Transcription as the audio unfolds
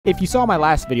If you saw my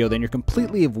last video, then you're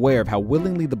completely aware of how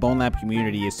willingly the Bonelab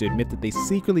community is to admit that they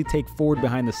secretly take Ford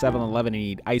behind the 7-Eleven and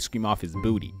eat ice cream off his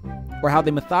booty, or how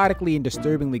they methodically and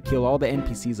disturbingly kill all the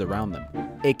NPCs around them,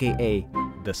 aka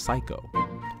the Psycho,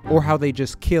 or how they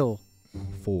just kill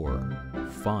for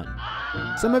fun.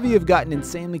 Some of you have gotten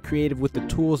insanely creative with the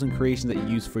tools and creations that you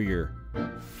use for your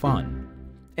fun,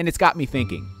 and it's got me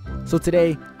thinking. So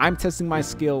today, I'm testing my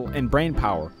skill and brain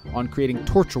power on creating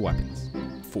torture weapons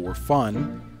for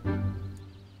fun.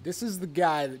 This is the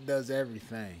guy that does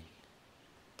everything.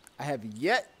 I have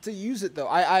yet to use it though.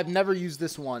 I've never used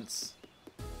this once.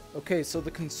 Okay, so the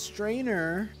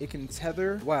Constrainer, it can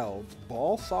tether, weld,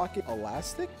 ball socket,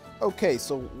 elastic. Okay,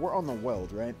 so we're on the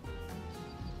weld, right?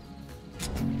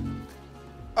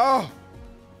 Oh!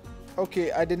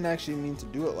 Okay, I didn't actually mean to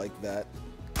do it like that.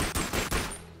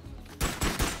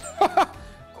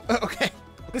 Okay,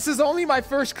 this is only my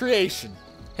first creation.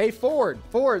 Hey, Ford,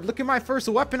 look at my first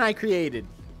weapon I created.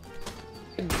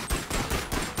 I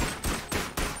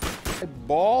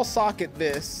ball socket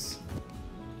this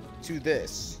to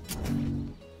this.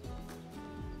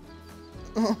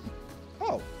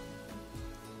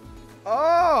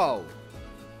 Oh.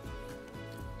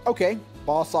 Okay,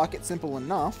 ball socket, simple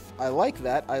enough. I like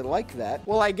that, I like that.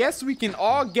 Well, I guess we can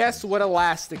all guess what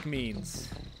elastic means.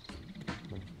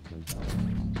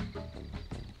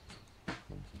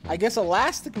 I guess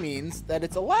elastic means that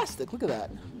it's elastic. Look at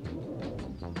that.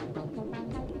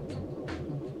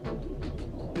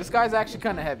 This guy's actually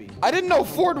kind of heavy. I didn't know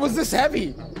Ford was this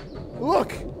heavy.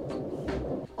 Look.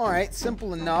 All right,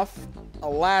 simple enough.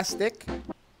 Elastic.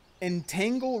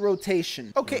 Entangle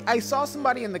rotation. Okay, I saw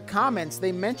somebody in the comments.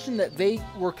 They mentioned that they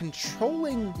were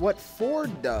controlling what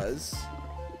Ford does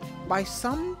by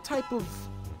some type of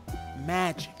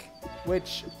magic,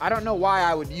 which I don't know why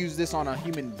I would use this on a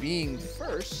human being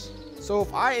first. So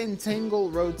if I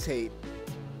entangle rotate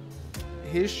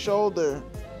his shoulder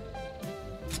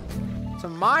to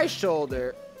my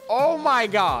shoulder, oh my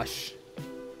gosh.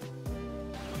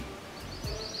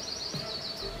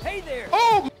 Hey there.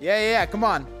 Oh, yeah, come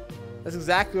on. That's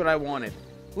exactly what I wanted.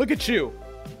 Look at you.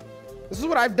 This is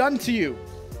what I've done to you.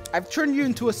 I've turned you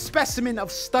into a specimen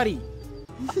of study.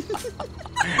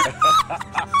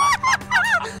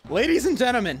 Ladies and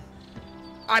gentlemen,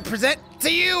 I present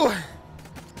to you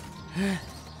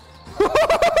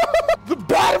the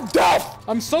Bat of Death.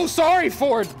 I'm so sorry,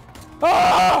 Ford.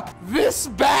 This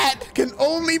bat can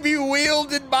only be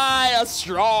wielded by a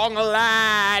strong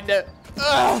lad.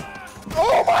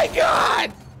 Oh my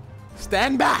God!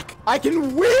 Stand back. I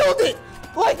can wield it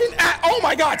like an oh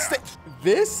my God.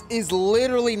 This is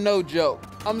literally no joke.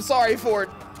 I'm sorry,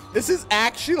 Ford. This is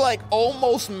actually like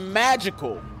almost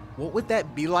magical. What would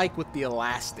that be like with the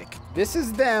elastic? This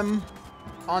is them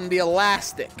on the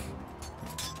elastic.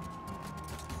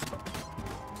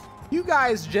 You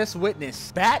guys just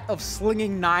witnessed Bat of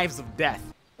Slinging Knives of Death.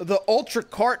 The Ultra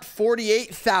Cart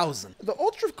 48,000. The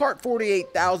Ultra Cart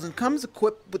 48,000 comes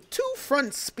equipped with 2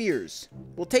 front spears.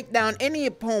 Will take down any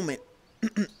opponent.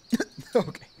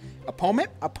 Okay. Opponent?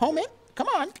 Come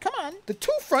on. The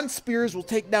 2 front spears will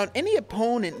take down any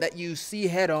opponent that you see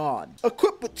head on.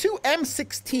 Equipped with 2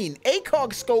 M16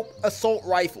 ACOG scope assault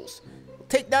rifles. Will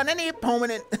take down any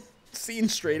opponent seen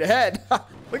straight ahead.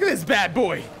 Look at this bad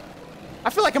boy. I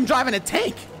feel like I'm driving a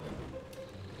tank.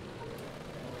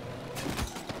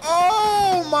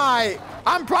 Oh my.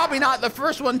 I'm probably not the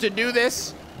first one to do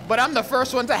this, but I'm the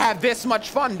first one to have this much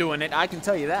fun doing it. I can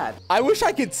tell you that. I wish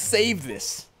I could save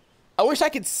this. I wish I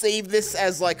could save this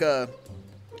as like a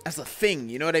thing,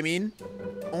 you know what I mean?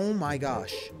 Oh my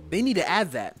gosh. They need to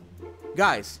add that.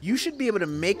 Guys, you should be able to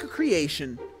make a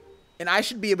creation and I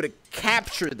should be able to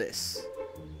capture this.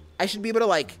 I should be able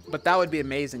to but that would be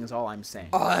amazing is all I'm saying.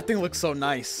 Oh, that thing looks so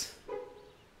nice.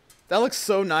 That looks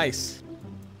so nice.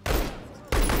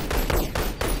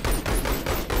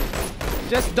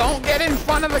 Just don't get in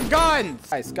front of the guns.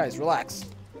 Guys, relax.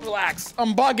 Relax.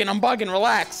 I'm bugging,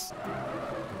 relax.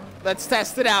 Let's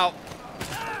test it out.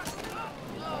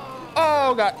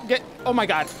 Oh God, oh my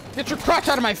God. Get your crotch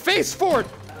out of my face, Ford.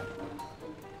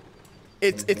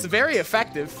 It's very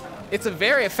effective. It's a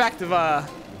very effective,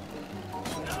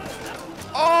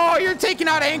 oh, you're taking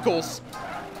out ankles.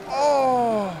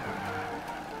 Oh,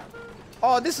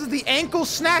 this is the Ankle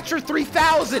Snatcher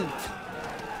 3000.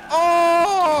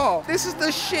 Oh, this is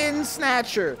the Shin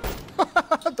Snatcher.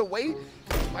 The way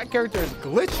my character is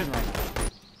glitching right now.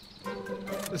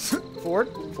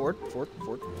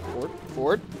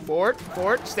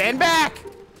 Ford, stand back.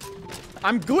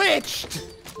 I'm glitched.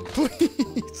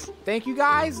 Please. Thank you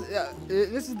guys.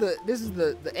 This is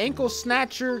the Ankle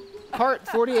Snatcher Cart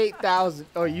 48,000.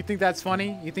 Oh, you think that's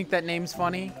funny? You think that name's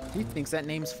funny? He thinks that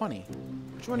name's funny.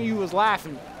 Which one of you was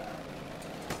laughing?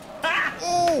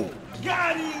 Oh!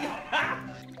 Got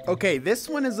him! Okay, this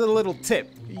one is a little tip.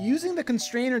 Using the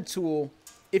constrainer tool,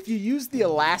 if you use the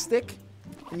elastic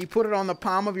and you put it on the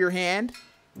palm of your hand,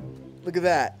 look at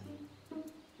that.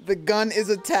 The gun is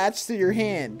attached to your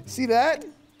hand. See that?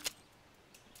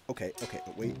 Okay,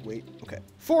 wait, okay.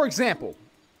 For example,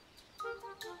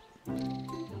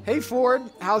 hey Ford,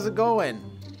 how's it going?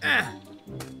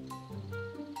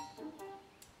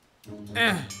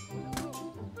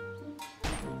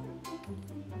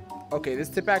 Okay, this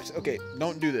tip actually, okay,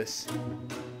 don't do this.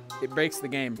 It breaks the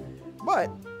game. But,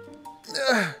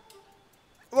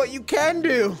 what you can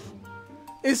do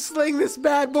is sling this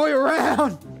bad boy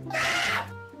around.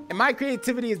 And my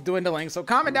creativity is dwindling, so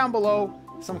comment down below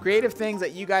some creative things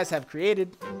that you guys have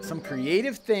created.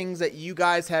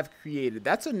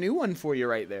 That's a new one for you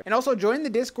right there. And also join the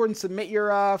Discord and submit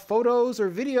your photos or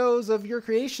videos of your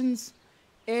creations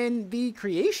in the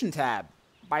creation tab.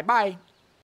 Bye-bye.